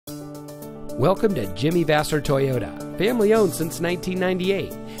Welcome to Jimmy Vasser Toyota, family owned since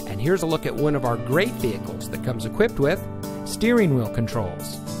 1998. And here's a look at one of our great vehicles that comes equipped with steering wheel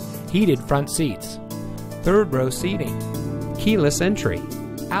controls, heated front seats, third row seating, keyless entry,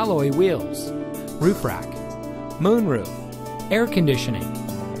 alloy wheels, roof rack, moonroof, air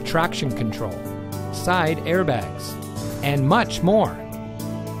conditioning, traction control, side airbags, and much more.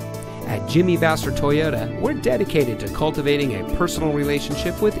 At Jimmy Vasser Toyota, we're dedicated to cultivating a personal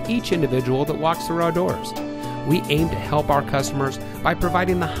relationship with each individual that walks through our doors. We aim to help our customers by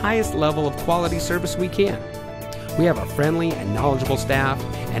providing the highest level of quality service we can. We have a friendly and knowledgeable staff,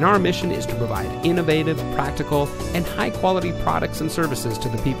 and our mission is to provide innovative, practical, and high-quality products and services to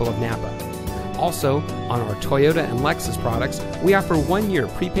the people of Napa. Also, on our Toyota and Lexus products, we offer 1-year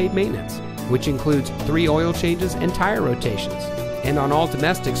prepaid maintenance, which includes 3 oil changes and tire rotations. And on all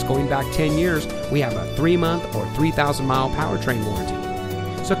domestics going back 10 years, we have a 3-month or 3,000-mile powertrain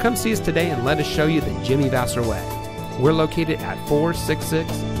warranty. So come see us today and let us show you the Jimmy Vasser way. We're located at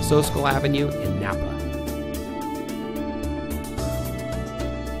 466 Soscol Avenue in Napa.